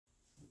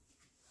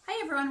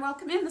everyone,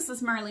 welcome in. This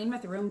is Marlene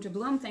with Room to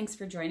Bloom. Thanks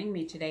for joining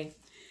me today.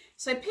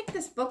 So I picked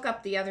this book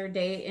up the other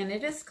day and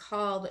it is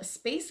called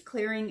Space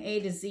Clearing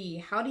A to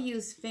Z, How to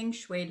Use Feng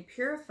Shui to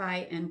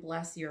Purify and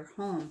Bless Your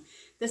Home.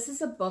 This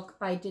is a book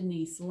by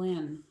Denise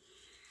Lin.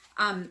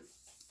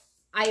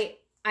 I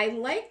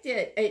liked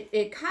it.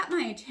 It caught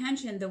my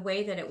attention the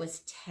way that it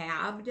was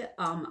tabbed,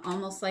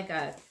 almost like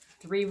a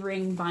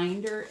 3-ring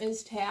binder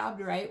is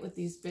tabbed, right, with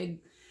these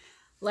big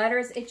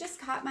letters. It just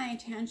caught my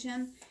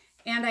attention.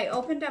 And I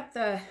opened up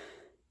the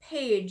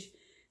page,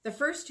 the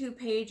first 2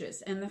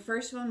 pages, and the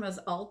first one was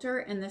altar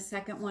and the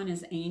second one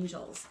is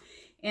angels.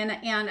 And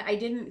I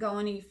didn't go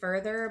any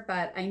further,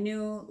 but I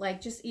knew,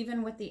 like, just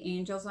even with the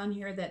angels on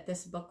here, that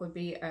this book would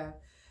be a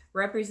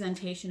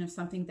representation of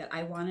something that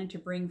I wanted to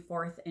bring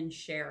forth and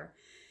share.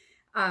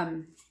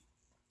 And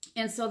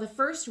so the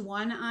first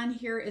one on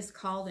here is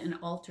called an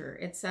altar.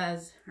 It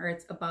says, or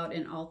it's about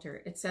an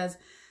altar. It says,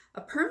 a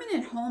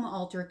permanent home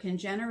altar can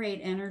generate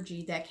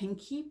energy that can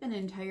keep an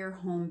entire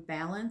home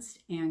balanced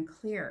and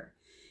clear.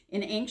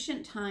 In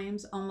ancient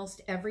times, almost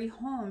every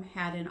home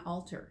had an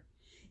altar.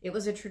 It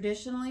was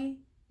traditionally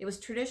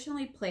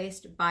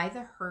placed by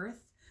the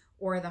hearth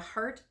or the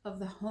heart of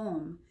the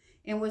home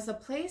and was a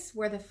place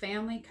where the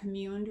family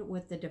communed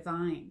with the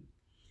divine.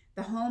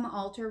 The home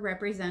altar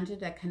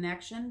represented a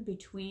connection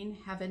between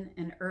heaven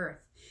and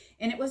earth,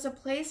 and it was a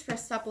place for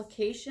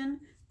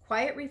supplication,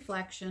 quiet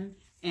reflection,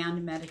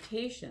 and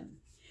meditation.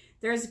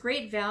 There is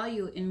great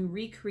value in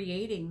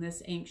recreating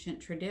this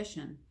ancient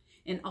tradition.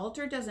 An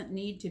altar doesn't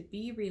need to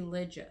be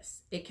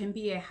religious. It can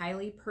be a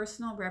highly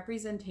personal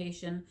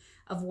representation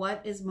of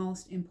what is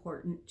most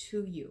important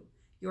to you,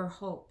 your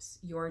hopes,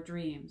 your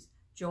dreams,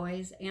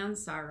 joys and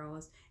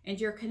sorrows, and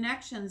your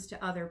connections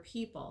to other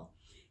people,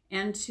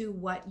 and to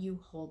what you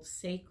hold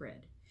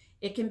sacred.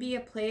 It can be a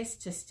place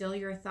to still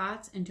your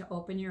thoughts and to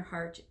open your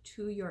heart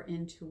to your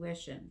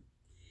intuition.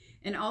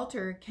 An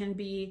altar can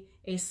be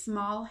a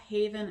small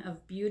haven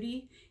of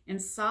beauty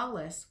and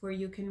solace where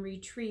you can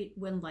retreat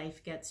when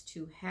life gets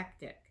too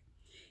hectic.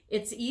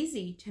 It's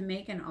easy to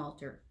make an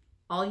altar.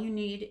 All you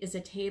need is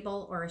a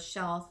table or a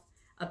shelf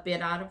a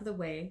bit out of the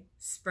way,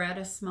 spread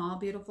a small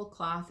beautiful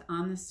cloth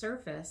on the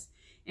surface,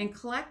 and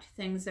collect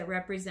things that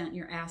represent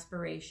your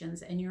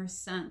aspirations and your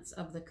sense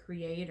of the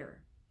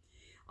Creator.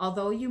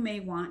 Although you may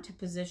want to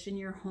position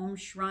your home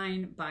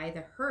shrine by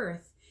the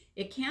hearth,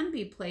 it can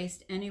be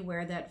placed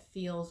anywhere that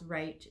feels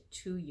right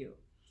to you.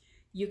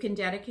 You can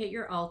dedicate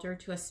your altar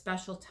to a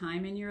special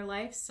time in your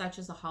life, such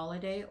as a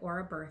holiday or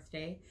a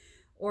birthday,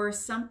 or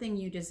something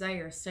you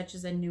desire, such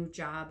as a new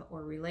job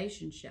or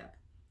relationship.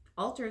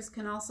 Altars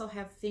can also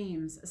have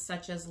themes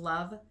such as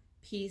love,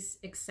 peace,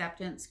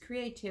 acceptance,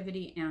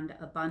 creativity, and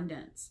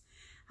abundance.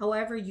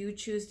 However you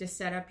choose to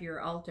set up your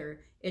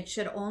altar, it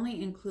should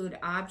only include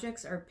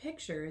objects or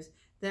pictures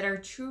that are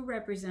true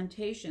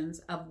representations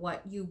of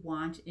what you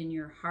want in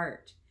your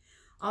heart.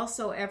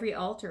 Also, every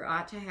altar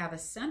ought to have a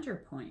center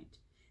point.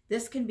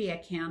 This can be a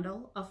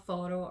candle, a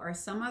photo, or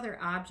some other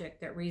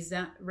object that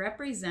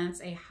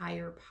represents a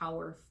higher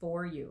power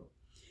for you.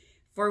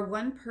 For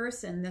one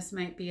person, this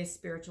might be a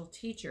spiritual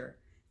teacher.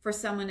 For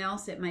someone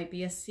else, it might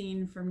be a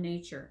scene from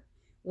nature.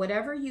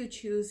 Whatever you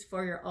choose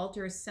for your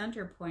altar's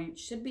center point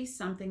should be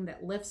something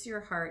that lifts your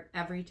heart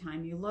every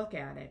time you look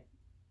at it.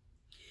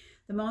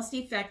 The most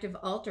effective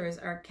altars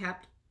are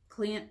kept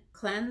cleansed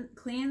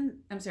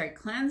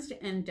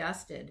and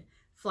dusted.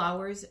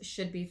 Flowers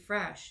should be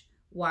fresh.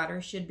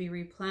 Water should be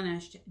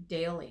replenished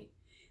daily.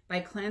 By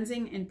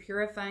cleansing and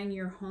purifying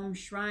your home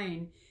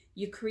shrine,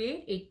 you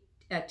create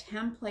a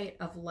template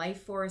of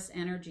life force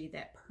energy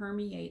that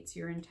permeates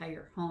your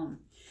entire home.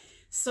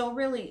 So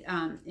really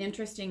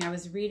interesting. I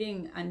was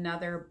reading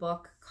another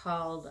book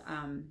called,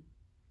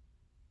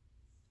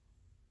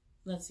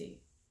 let's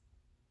see,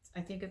 I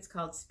think it's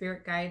called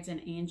Spirit Guides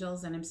and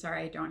Angels, and I'm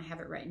sorry I don't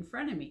have it right in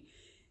front of me.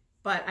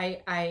 But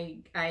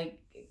I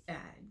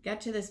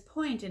got to this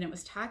point and it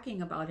was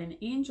talking about an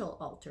angel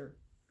altar.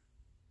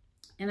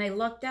 And I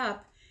looked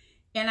up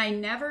and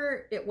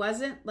it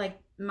wasn't like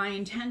my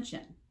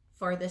intention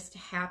for this to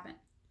happen.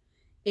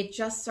 It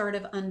just sort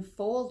of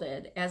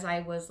unfolded as I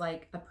was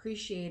like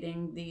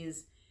appreciating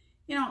these,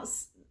 you know,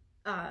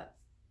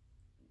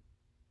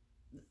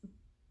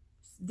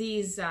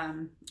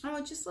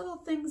 just little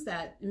things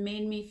that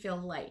made me feel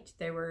light.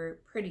 They were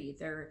pretty.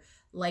 They're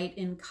light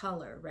in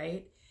color,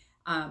 right?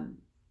 And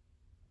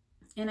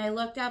I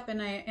looked up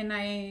and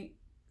I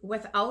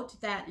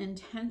without that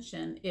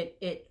intention,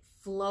 it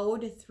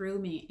flowed through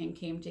me and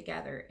came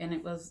together. And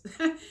it was,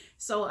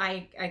 so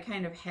I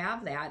kind of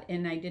have that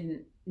and I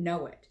didn't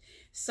know it.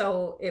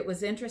 So it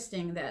was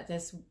interesting that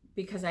this,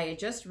 because I had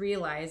just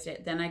realized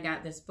it, then I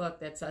got this book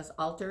that says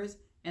altars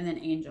and then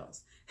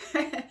angels.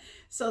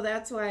 So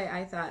that's why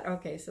I thought,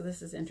 okay, so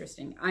this is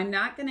interesting. I'm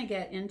not going to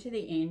get into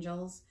the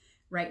angels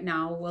right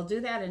now. We'll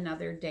do that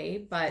another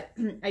day, but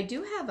I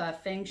do have a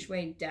Feng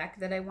Shui deck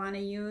that I want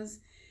to use.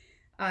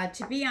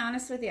 To be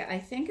honest with you, I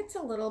think it's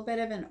a little bit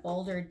of an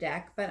older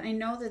deck, but I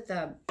know that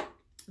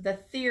the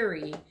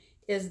theory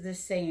is the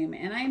same.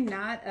 And I'm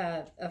not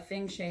a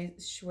feng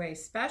shui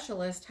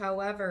specialist.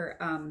 However,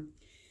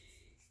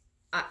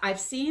 I've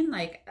seen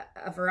like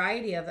a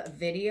variety of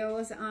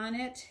videos on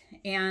it,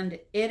 and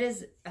it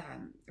is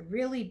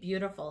really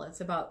beautiful. It's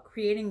about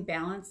creating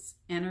balance,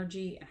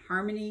 energy, and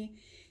harmony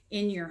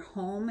in your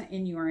home,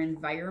 in your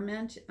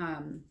environment,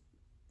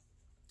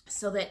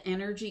 so that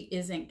energy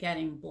isn't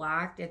getting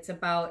blocked. It's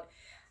about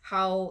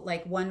how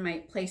like one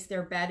might place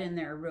their bed in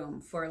their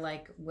room for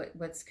like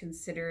what's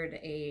considered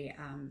a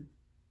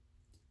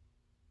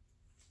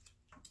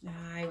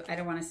I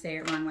don't want to say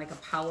it wrong, like a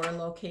power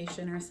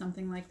location or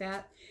something like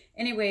that.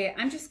 Anyway,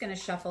 I'm just going to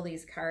shuffle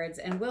these cards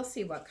and we'll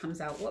see what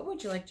comes out. What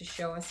would you like to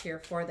show us here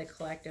for the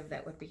collective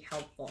that would be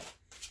helpful?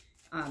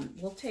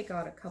 We'll take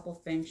out a couple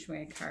feng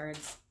shui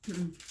cards.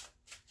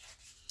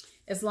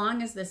 As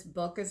long as this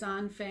book is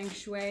on feng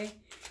shui.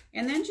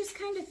 And then just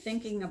kind of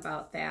thinking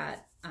about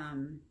that.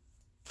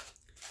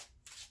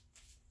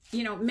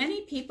 You know,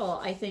 many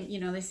people, I think, you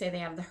know, they say they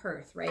have the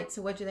hearth, right?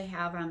 So what do they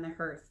have on the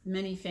hearth?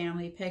 Many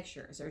family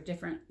pictures or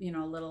different, you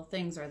know, little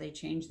things, or they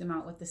change them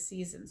out with the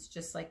seasons,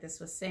 just like this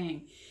was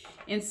saying.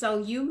 And so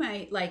you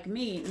might, like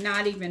me,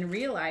 not even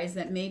realize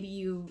that maybe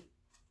you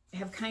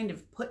have kind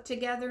of put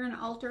together an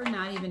altar,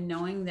 not even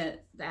knowing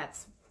that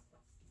that's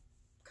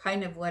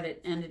kind of what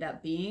it ended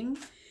up being.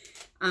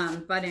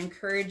 But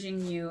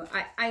encouraging you,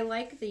 I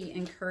like the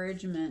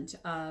encouragement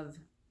of,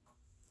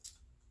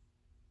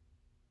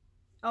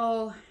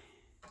 oh,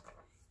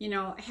 you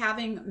know,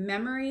 having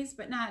memories,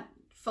 but not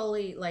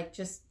fully like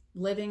just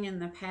living in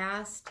the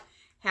past,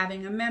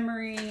 having a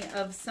memory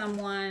of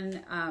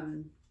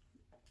someone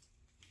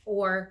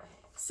or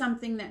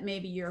something that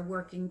maybe you're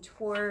working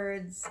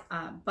towards.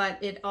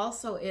 But it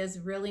also is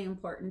really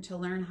important to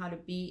learn how to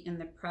be in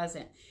the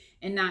present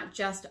and not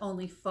just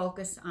only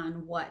focus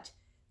on what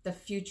the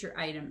future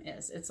item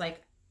is. It's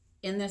like,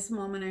 in this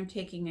moment, I'm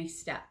taking a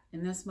step.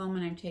 In this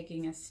moment, I'm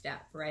taking a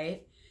step,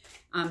 right?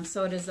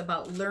 So it is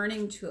about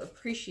learning to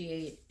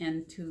appreciate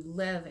and to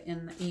live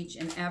in each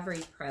and every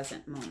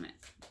present moment.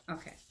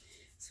 Okay,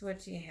 so what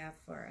do you have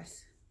for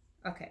us?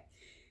 Okay,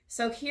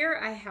 so here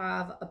I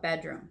have a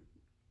bedroom.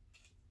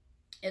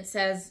 It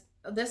says,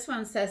 this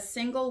one says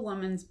single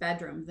woman's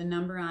bedroom. The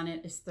number on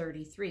it is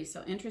 33.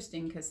 So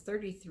interesting, because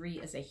 33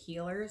 is a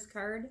healer's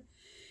card.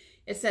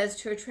 It says,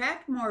 to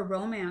attract more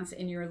romance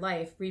in your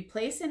life,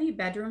 replace any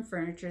bedroom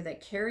furniture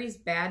that carries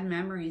bad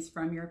memories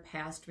from your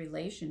past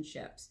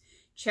relationships.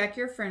 Check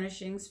your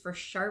furnishings for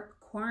sharp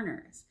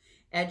corners,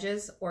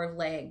 edges, or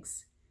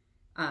legs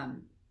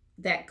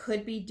that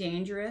could be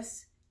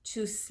dangerous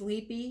to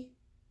sleepy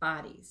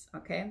bodies,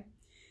 okay?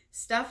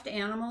 Stuffed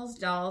animals,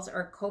 dolls,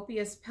 or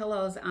copious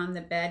pillows on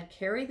the bed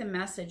carry the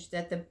message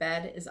that the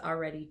bed is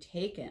already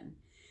taken.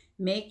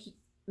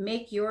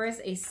 Make yours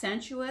a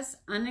sensuous,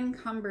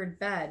 unencumbered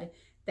bed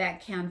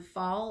that can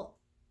fall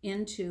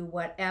into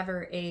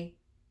whatever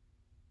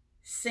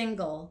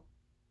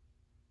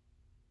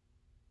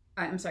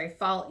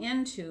fall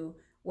into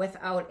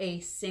without a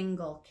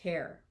single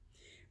care.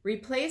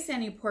 Replace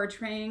any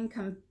portraying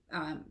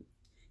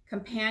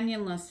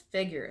companionless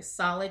figures,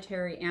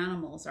 solitary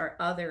animals, or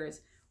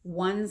others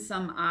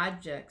one-some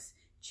objects.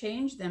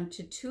 Change them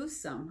to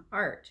two-some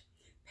art,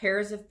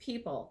 pairs of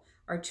people,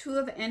 or two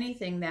of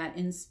anything that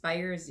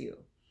inspires you.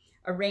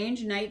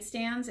 Arrange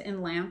nightstands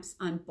and lamps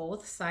on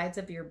both sides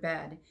of your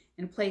bed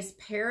and place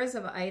pairs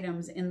of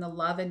items in the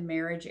love and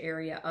marriage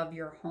area of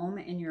your home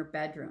and your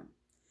bedroom.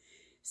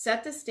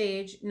 Set the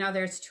stage. Now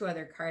there's two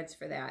other cards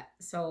for that,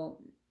 so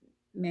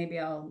maybe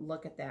I'll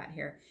look at that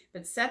here.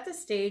 But set the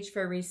stage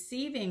for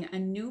receiving a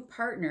new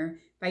partner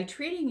by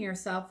treating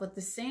yourself with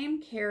the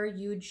same care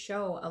you'd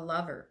show a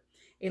lover.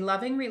 A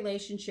loving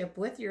relationship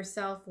with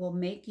yourself will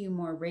make you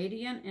more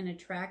radiant and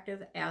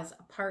attractive as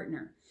a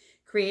partner.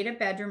 Create a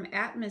bedroom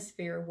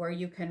atmosphere where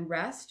you can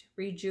rest,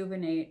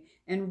 rejuvenate,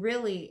 and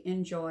really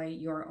enjoy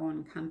your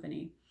own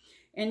company.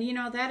 And, you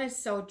know, that is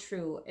so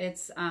true.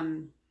 It's,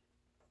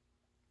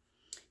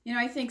 you know,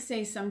 I think,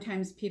 say,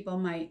 sometimes people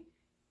might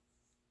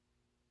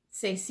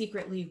say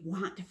secretly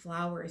want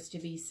flowers to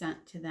be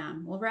sent to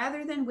them. Well,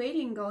 rather than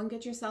waiting, go and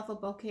get yourself a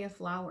bouquet of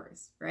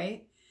flowers,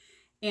 right?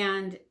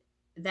 And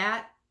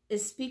that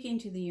is speaking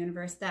to the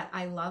universe that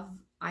I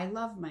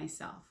love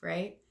myself,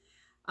 right?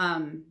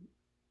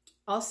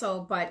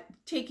 Also, but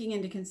taking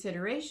into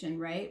consideration,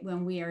 right,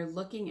 when we are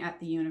looking at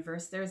the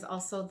universe, there's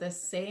also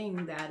this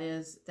saying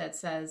that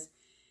says,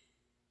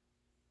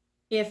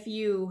 if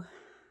you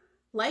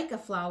like a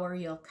flower,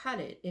 you'll cut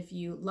it. If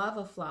you love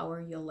a flower,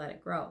 you'll let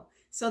it grow.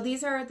 So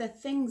these are the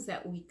things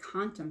that we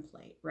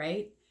contemplate,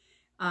 right?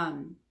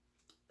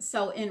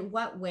 So in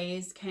what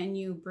ways can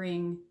you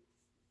bring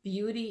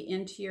beauty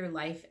into your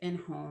life and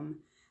home,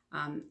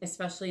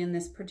 especially in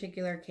this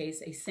particular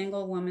case, a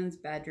single woman's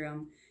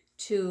bedroom,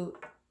 to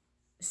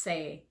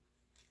say,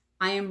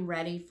 I am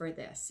ready for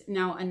this.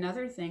 Now,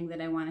 another thing that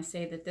I want to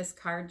say that this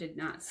card did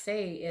not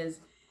say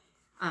is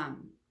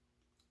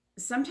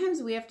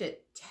sometimes we have to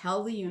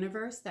tell the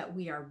universe that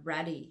we are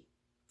ready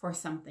for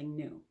something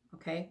new,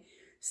 okay?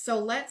 So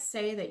let's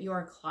say that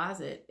your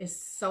closet is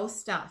so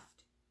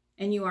stuffed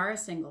and you are a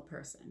single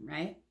person,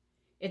 right?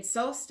 It's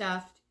so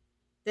stuffed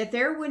that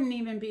there wouldn't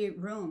even be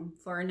room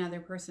for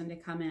another person to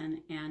come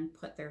in and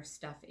put their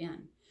stuff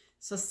in.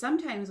 So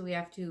sometimes we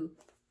have to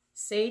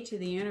say to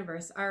the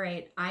universe, all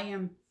right, I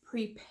am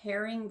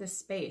preparing the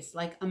space.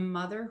 Like a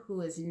mother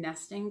who is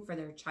nesting for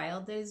their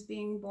child that is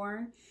being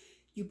born,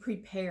 you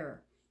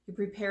prepare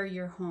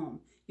your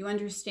home. You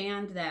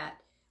understand that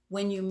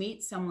when you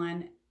meet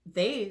someone,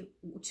 they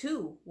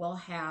too will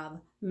have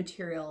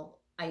material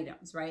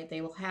items, right?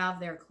 They will have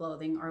their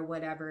clothing or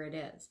whatever it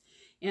is.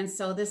 And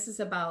so this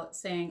is about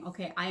saying,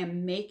 okay, I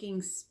am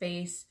making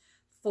space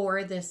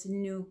for this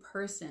new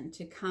person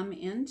to come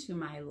into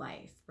my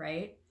life,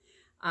 right?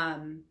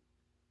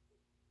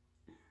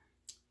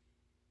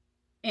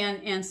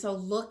 And so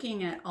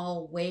looking at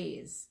all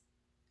ways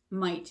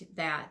might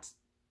that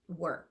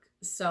work.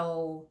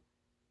 So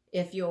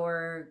if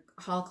your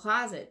hall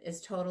closet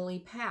is totally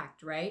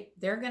packed, right?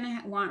 They're going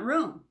to want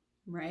room,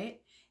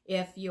 right?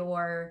 If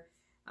your,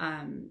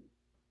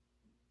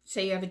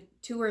 say you have a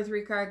 2 or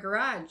 3 car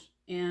garage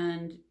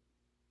and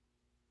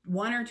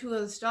 1 or 2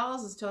 of the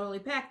stalls is totally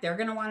packed, they're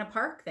going to want to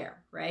park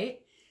there,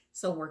 right?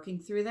 So working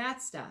through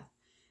that stuff.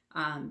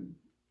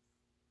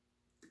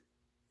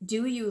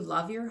 Do you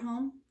love your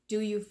home? Do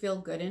you feel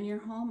good in your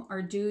home?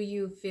 Or do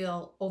you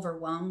feel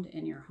overwhelmed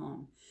in your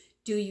home?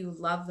 Do you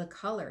love the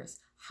colors?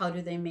 How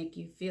do they make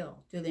you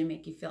feel? Do they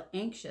make you feel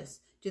anxious?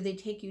 Do they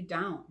take you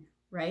down,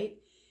 right?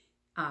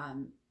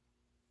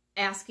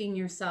 Asking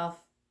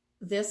yourself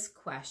this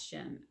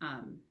question,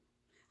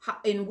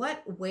 in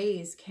what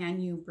ways can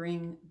you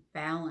bring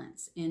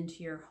balance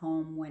into your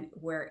home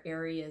where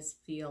areas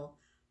feel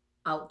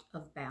out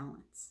of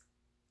balance,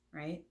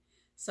 right?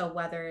 So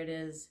whether it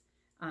is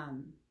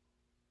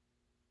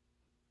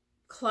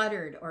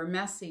cluttered or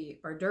messy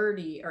or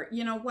dirty or,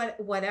 you know,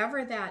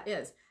 whatever that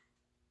is,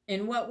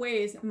 in what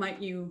ways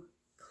might you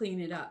clean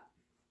it up?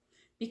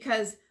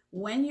 Because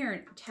when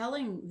you're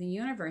telling the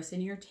universe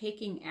and you're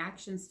taking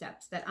action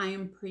steps that I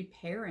am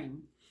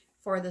preparing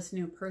for this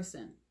new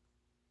person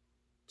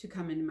to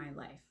come into my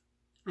life,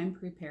 I'm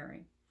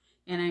preparing.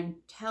 And I'm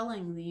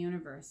telling the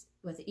universe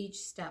with each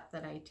step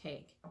that I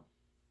take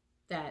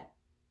that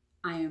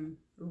I am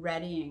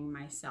readying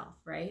myself,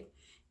 right?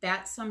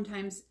 That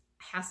sometimes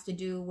has to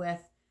do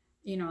with,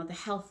 you know, the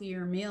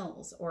healthier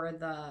meals or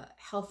the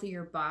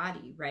healthier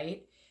body,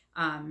 right?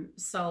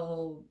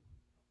 So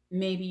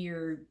maybe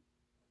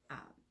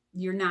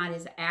you're not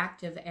as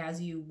active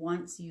as you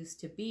once used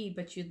to be,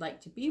 but you'd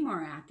like to be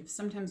more active.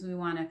 Sometimes we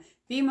want to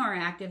be more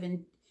active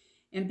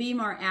and be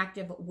more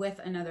active with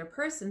another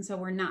person, so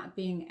we're not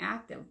being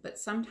active. But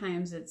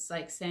sometimes it's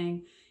like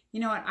saying,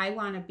 you know what, I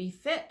want to be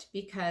fit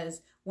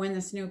because when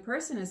this new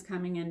person is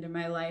coming into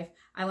my life,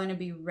 I want to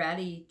be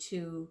ready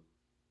to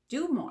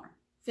do more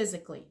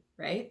physically,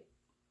 right?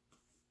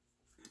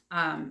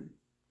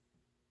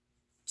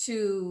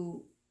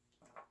 To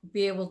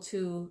be able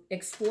to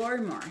explore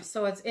more.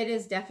 So it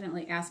is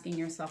definitely asking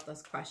yourself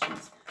those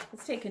questions.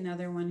 Let's take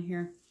another one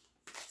here.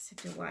 Just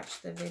have to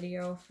watch the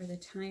video for the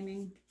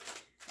timing.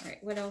 All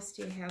right, what else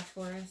do you have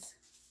for us?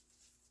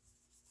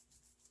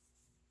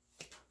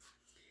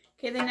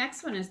 Okay, the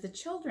next one is the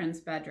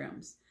children's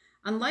bedrooms.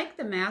 Unlike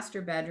the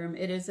master bedroom,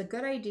 it is a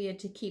good idea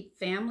to keep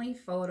family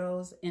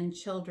photos in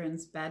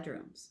children's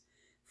bedrooms.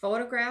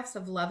 Photographs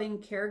of loving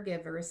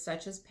caregivers,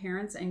 such as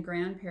parents and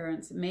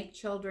grandparents, make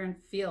children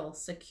feel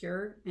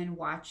secure and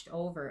watched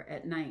over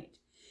at night.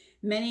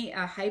 Many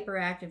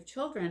hyperactive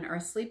children are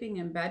sleeping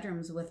in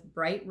bedrooms with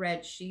bright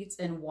red sheets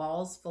and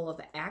walls full of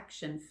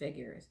action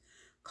figures.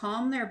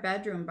 Calm their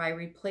bedroom by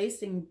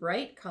replacing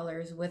bright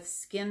colors with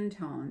skin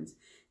tones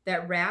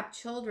that wrap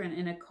children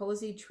in a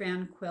cozy,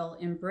 tranquil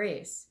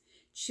embrace.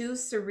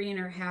 Choose serene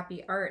or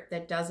happy art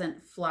that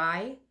doesn't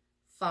fly,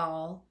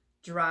 fall,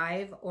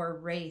 drive, or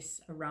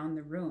race around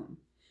the room.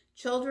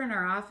 Children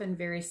are often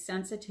very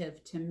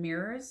sensitive to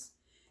mirrors,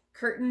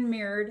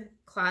 curtain-mirrored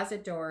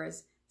closet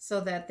doors, so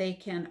that they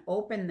can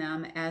open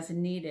them as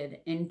needed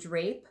and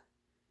drape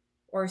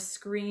or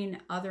screen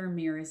other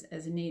mirrors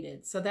as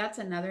needed. So that's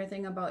another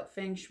thing about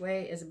Feng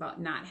Shui, is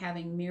about not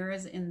having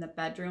mirrors in the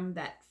bedroom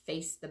that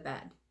face the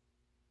bed.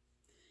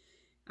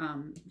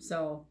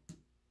 So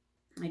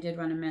I did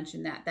want to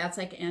mention that. That's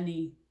like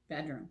any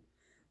bedroom.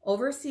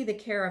 Oversee the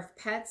care of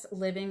pets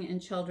living in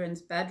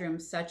children's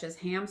bedrooms, such as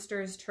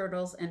hamsters,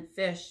 turtles, and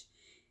fish,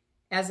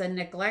 as a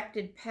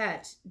neglected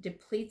pet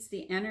depletes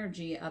the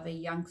energy of a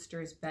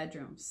youngster's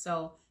bedroom.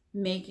 So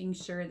making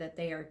sure that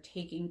they are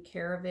taking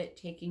care of it,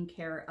 taking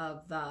care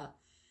of the,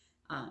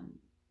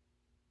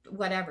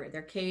 whatever,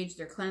 their cage,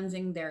 they're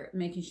cleansing, they're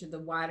making sure the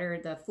water,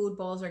 the food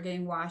bowls are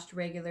getting washed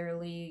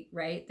regularly,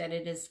 right? That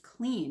it is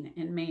clean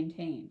and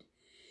maintained.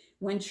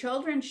 When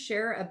children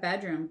share a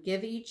bedroom,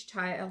 give each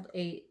child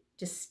a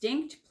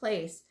distinct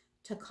place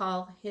to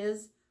call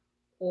his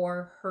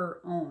or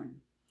her own,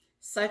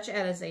 such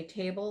as a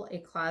table, a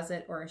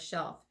closet, or a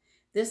shelf.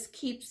 This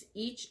keeps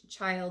each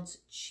child's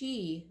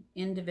chi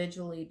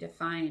individually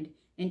defined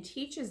and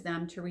teaches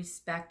them to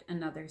respect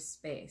another's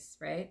space,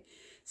 right?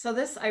 So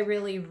this I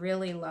really,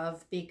 really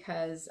love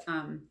because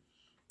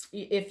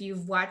if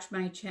you've watched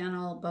my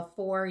channel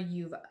before,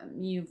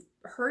 you've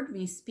heard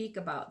me speak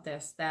about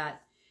this,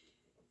 that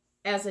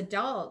as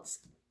adults,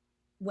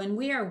 when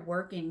we are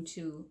working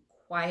to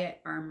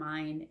quiet our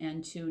mind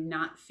and to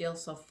not feel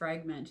so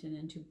fragmented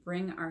and to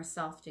bring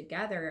ourselves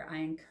together, I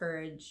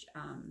encourage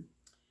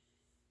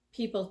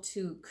people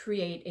to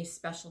create a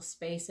special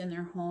space in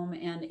their home.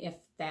 And if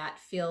that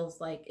feels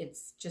like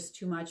it's just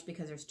too much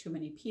because there's too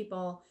many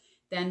people,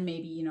 then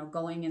maybe, you know,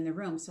 going in the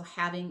room. So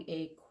having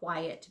a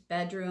quiet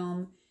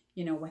bedroom,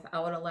 you know,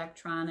 without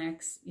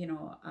electronics, you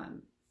know,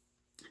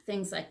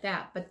 things like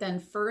that. But then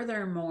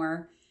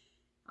furthermore,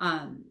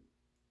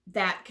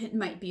 that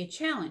might be a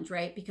challenge,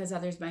 right? Because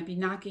others might be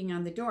knocking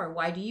on the door.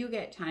 Why do you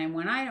get time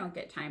when I don't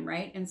get time,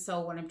 right? And so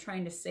what I'm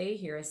trying to say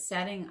here is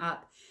setting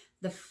up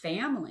the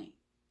family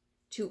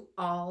to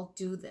all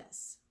do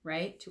this,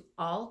 right? To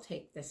all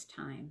take this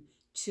time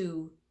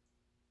to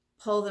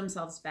pull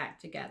themselves back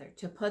together,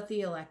 to put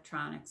the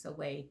electronics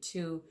away,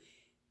 to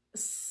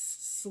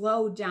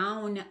slow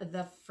down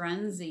the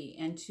frenzy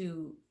and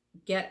to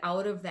get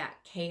out of that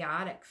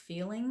chaotic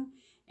feeling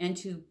and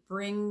to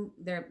bring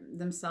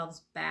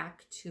themselves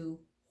back to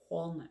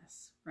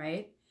wholeness,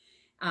 right?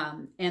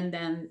 And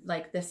then,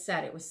 like this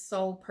said, it was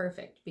so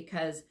perfect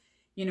because,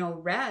 you know,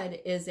 red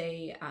is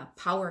a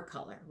power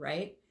color,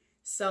 right?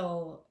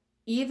 So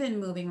even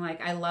moving,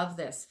 like, I love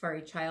this for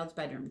a child's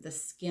bedroom, the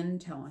skin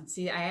tone.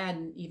 See, I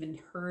hadn't even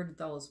heard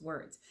those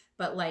words,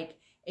 but like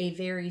a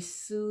very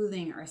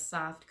soothing or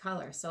soft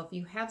color. So if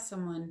you have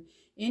someone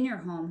in your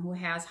home who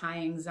has high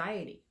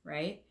anxiety,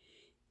 right?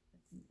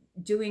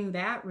 Doing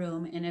that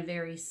room in a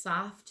very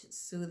soft,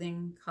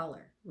 soothing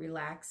color,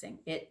 relaxing.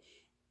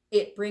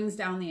 It brings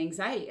down the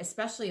anxiety,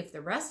 especially if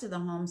the rest of the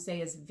home,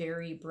 say, is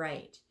very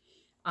bright.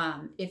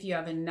 If you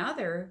have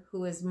another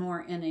who is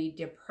more in a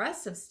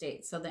depressive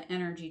state, so the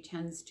energy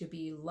tends to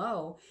be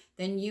low,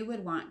 then you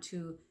would want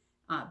to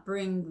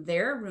bring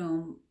their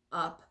room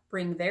up,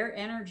 bring their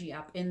energy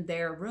up in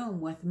their room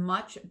with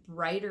much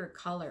brighter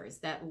colors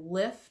that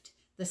lift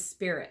the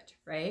spirit,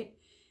 right?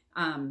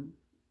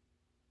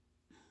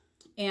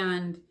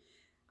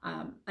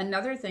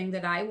 Another thing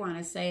that I want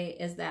to say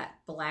is that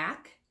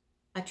black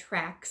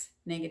attracts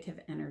negative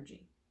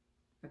energy,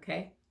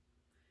 okay?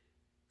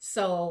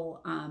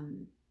 So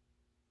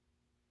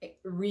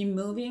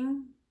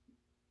removing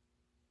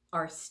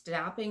or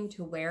stopping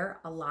to wear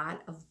a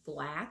lot of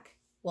black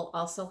will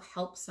also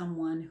help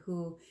someone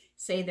who,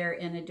 say, they're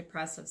in a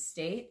depressive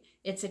state.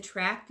 It's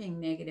attracting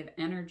negative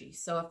energy.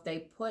 So if they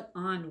put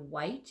on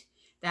white,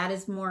 that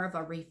is more of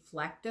a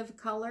reflective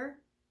color,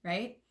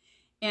 right?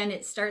 And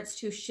it starts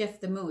to shift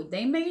the mood.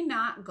 They may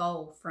not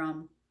go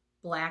from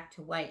black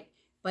to white,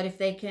 but if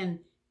they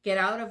can get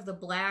out of the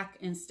black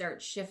and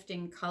start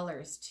shifting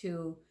colors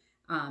to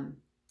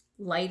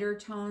lighter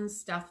tones,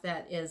 stuff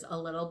that is a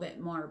little bit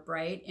more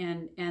bright,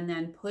 and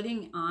then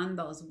putting on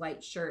those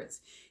white shirts,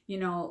 you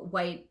know,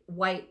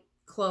 white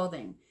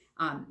clothing,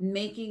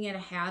 making it a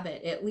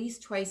habit, at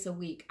least twice a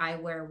week I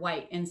wear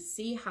white, and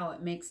see how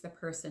it makes the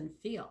person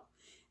feel.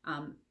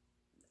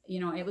 You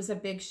know, it was a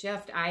big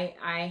shift.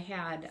 I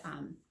had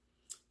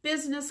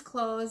business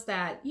clothes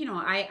that, you know,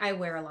 I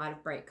wear a lot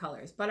of bright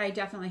colors, but I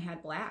definitely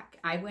had black.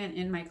 I went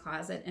in my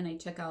closet and I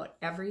took out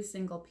every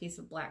single piece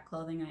of black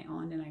clothing I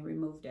owned and I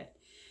removed it.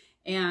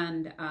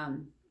 And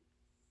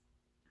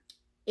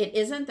it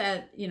isn't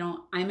that, you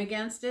know, I'm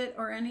against it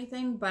or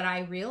anything, but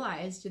I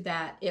realized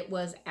that it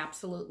was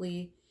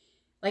absolutely,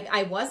 like,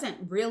 I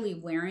wasn't really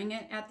wearing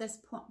it at this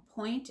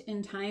point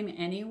in time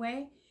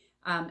anyway.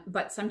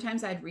 But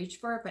sometimes I'd reach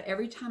for it, but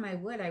every time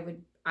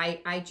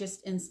I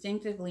just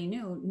instinctively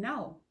knew,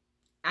 no,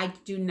 I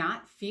do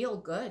not feel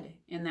good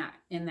in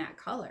that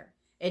color.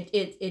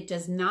 It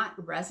does not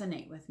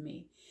resonate with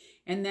me.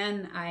 And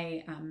then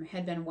I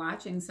had been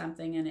watching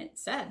something and it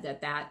said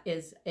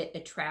it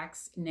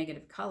attracts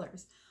negative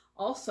colors.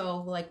 Also,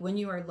 like when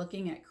you are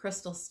looking at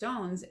crystal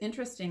stones,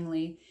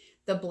 interestingly,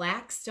 the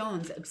black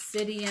stones,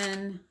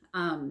 obsidian,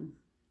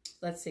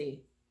 let's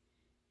see.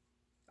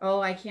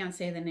 Oh, I can't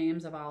say the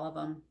names of all of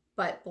them,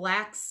 but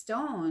black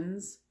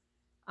stones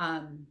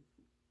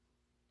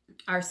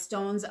are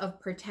stones of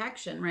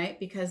protection, right?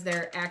 Because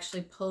they're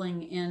actually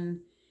pulling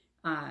in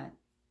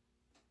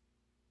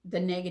the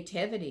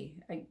negativity.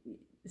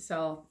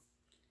 So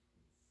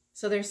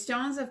they're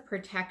stones of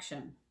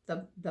protection,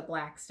 the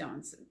black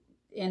stones.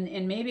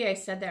 And maybe I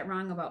said that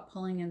wrong about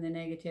pulling in the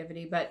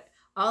negativity, but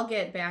I'll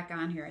get back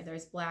on here.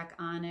 There's black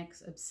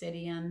onyx,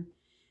 obsidian,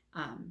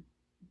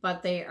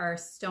 but they are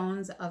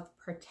stones of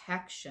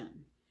protection.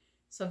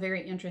 So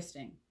very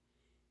interesting.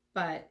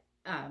 But,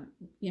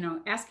 you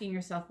know, asking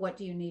yourself, what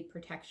do you need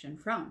protection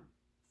from?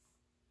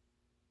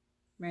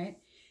 Right?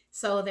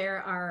 So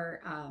there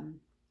are,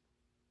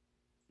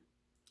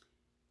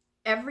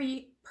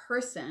 every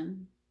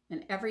person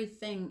and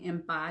everything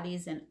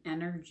embodies an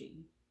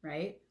energy,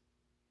 right?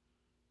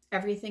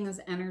 Everything is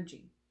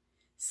energy.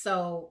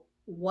 So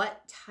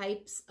what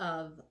types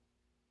of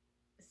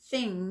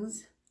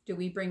things do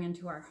we bring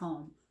into our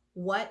home?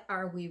 What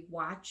are we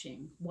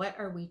watching? What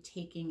are we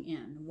taking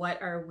in?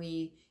 What are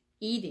we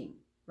eating,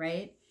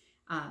 right?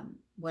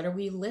 What are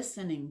we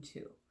listening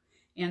to?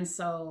 And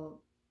so,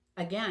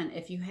 again,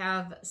 if you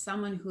have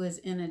someone who is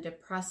in a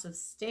depressive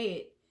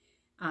state,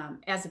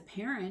 as a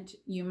parent,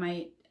 you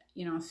might,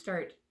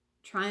 start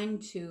trying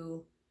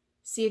to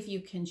see if you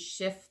can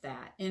shift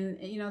that. And,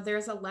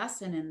 there's a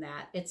lesson in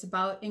that. It's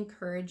about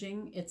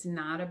encouraging. It's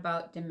not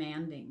about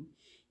demanding.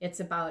 It's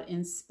about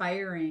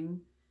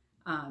inspiring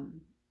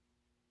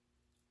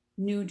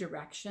new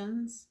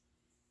directions,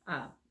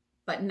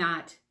 but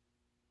not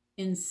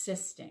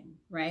insisting,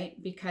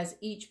 right? Because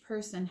each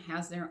person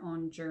has their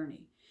own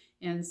journey.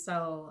 And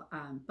so,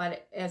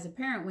 but as a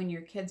parent, when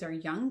your kids are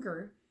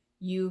younger,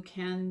 you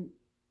can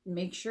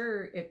make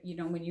sure, if,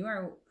 when you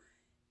are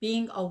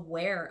being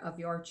aware of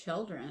your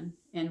children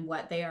and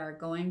what they are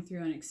going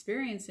through and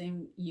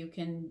experiencing, you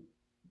can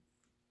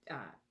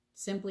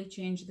simply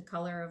change the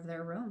color of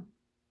their room,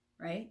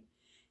 right?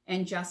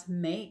 And just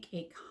make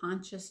a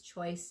conscious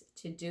choice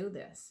to do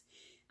this.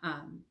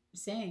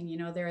 Saying,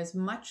 there is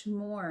much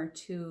more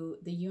to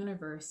the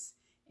universe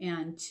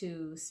and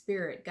to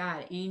spirit,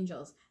 God,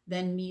 angels,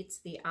 than meets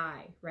the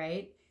eye,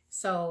 right?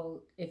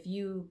 So if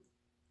you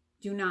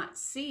do not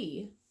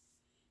see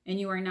and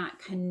you are not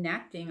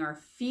connecting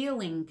or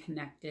feeling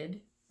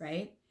connected,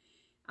 right?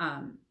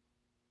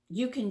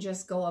 You can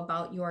just go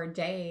about your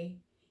day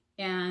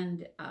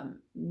and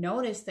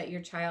notice that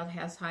your child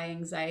has high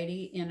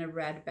anxiety in a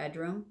red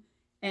bedroom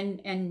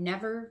and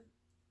never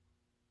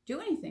do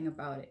anything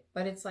about it.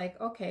 But it's like,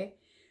 okay,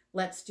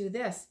 let's do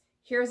this.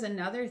 Here's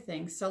another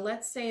thing. So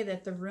let's say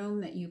that the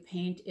room that you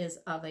paint is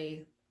of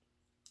a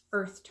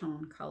earth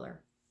tone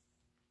color.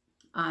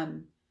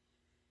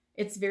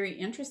 It's very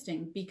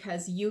interesting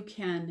because you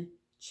can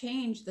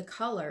change the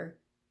color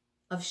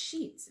of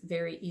sheets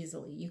very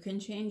easily. You can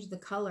change the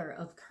color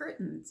of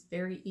curtains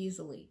very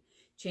easily.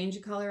 Change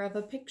the color of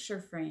a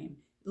picture frame,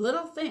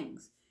 little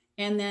things,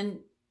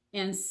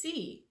 and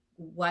see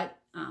what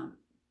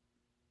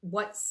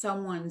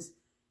someone's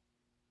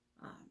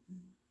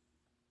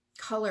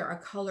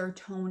color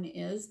tone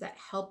is that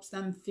helps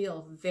them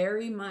feel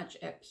very much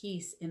at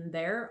peace in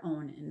their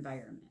own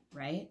environment,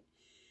 right?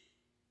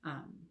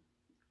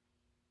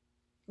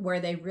 Where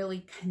they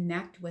really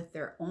connect with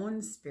their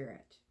own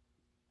spirit,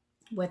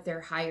 with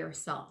their higher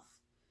self.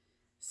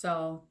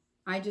 So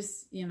I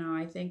just,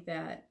 I think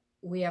that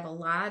we have a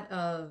lot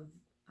of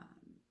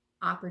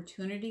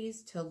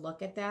opportunities to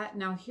look at that.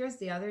 Now, here's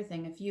the other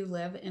thing. If you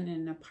live in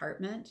an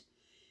apartment,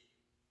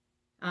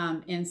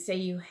 and say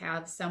you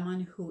have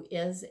someone who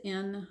is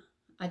in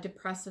a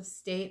depressive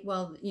state,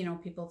 well,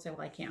 people say,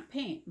 well, I can't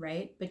paint,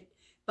 right?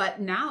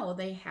 But now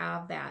they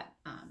have that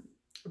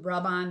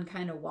rub-on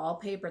kind of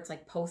wallpaper. It's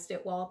like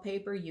Post-it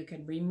wallpaper. You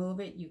can remove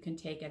it. You can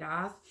take it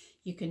off.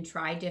 You can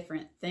try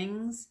different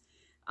things.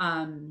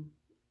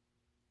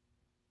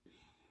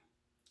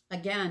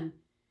 Again,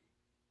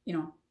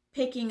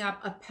 picking up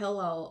a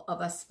pillow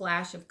of a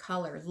splash of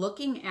color,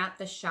 looking at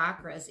the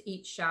chakras,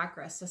 each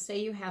chakra. So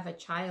say you have a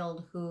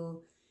child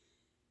who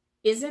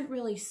isn't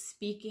really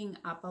speaking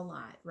up a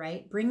lot,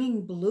 right?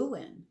 Bringing blue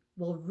in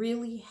will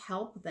really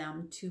help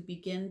them to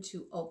begin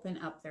to open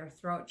up their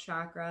throat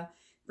chakra,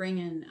 bring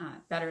in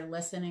better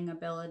listening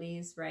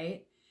abilities,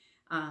 right?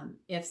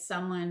 If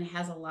someone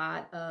has a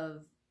lot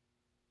of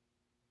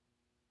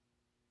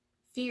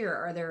fear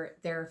or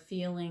they're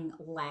feeling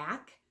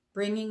lack,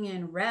 bringing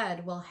in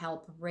red will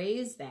help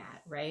raise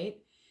that,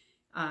 right?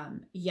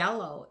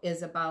 Yellow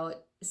is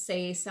about,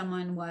 say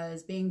someone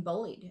was being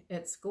bullied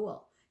at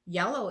school.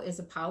 Yellow is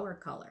a power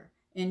color.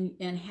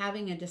 And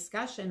having a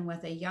discussion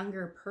with a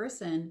younger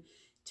person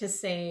to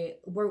say,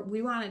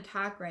 we want to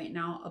talk right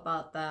now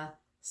about the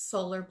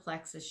solar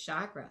plexus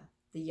chakra,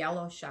 the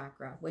yellow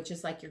chakra, which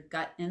is like your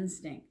gut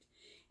instinct.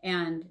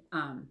 And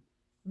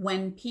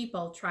when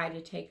people try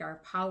to take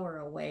our power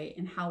away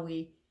and how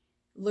we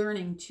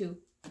learning to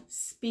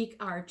speak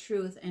our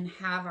truth and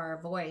have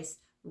our voice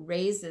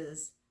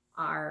raises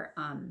our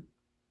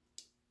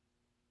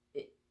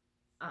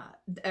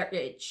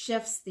it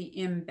shifts the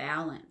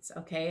imbalance,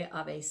 okay,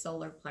 of a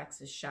solar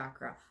plexus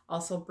chakra.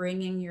 Also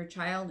bringing your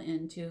child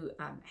in to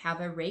have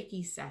a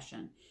Reiki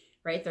session,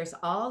 right? There's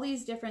all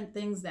these different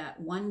things that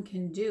one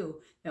can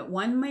do that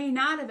one may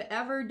not have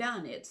ever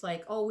done. It's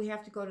like, oh, we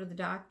have to go to the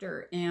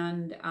doctor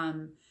and,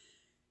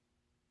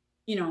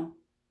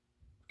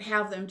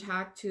 have them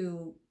talk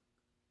to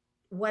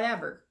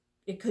whatever.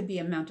 It could be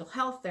a mental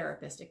health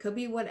therapist. It could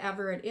be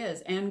whatever it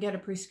is, and get a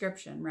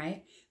prescription,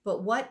 right?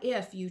 But what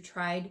if you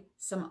tried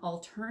some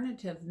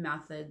alternative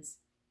methods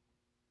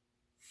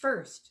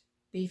first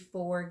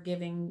before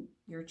giving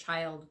your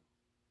child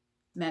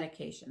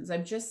medications?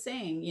 I'm just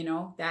saying,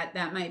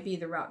 that might be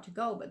the route to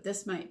go, but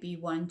this might be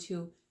one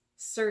to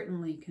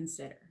certainly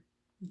consider,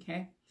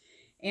 okay?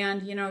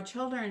 And,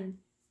 children,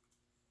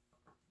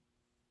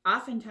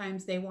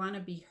 oftentimes they want to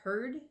be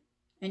heard,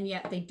 and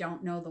yet they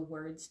don't know the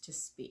words to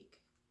speak.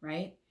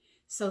 Right?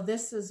 So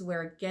this is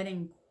where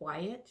getting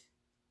quiet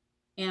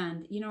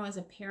and, as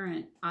a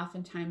parent,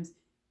 oftentimes,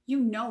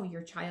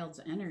 your child's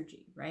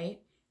energy,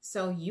 right?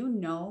 So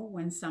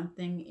when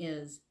something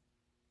is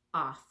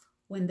off,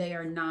 when they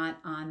are not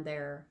on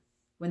their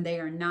when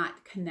they are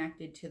not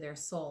connected to their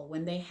soul,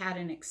 when they had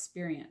an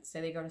experience.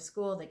 Say they go to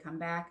school, they come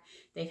back,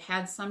 they've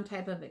had some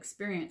type of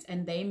experience,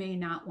 and they may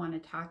not want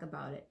to talk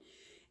about it.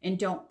 And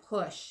don't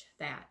push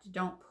that.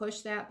 Don't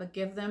push that, but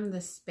give them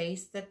the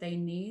space that they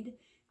need.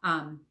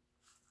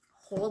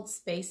 Hold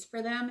space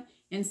for them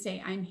and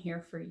say, I'm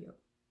here for you,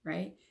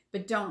 right?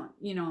 But don't,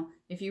 you know,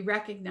 if you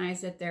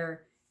recognize that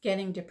they're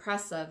getting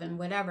depressive and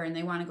whatever, and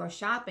they want to go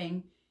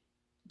shopping,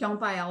 don't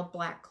buy all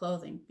black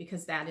clothing,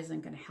 because that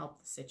isn't going to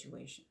help the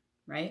situation,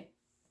 right?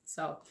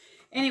 So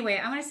anyway,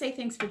 I want to say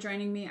thanks for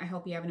joining me. I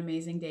hope you have an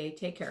amazing day.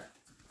 Take care.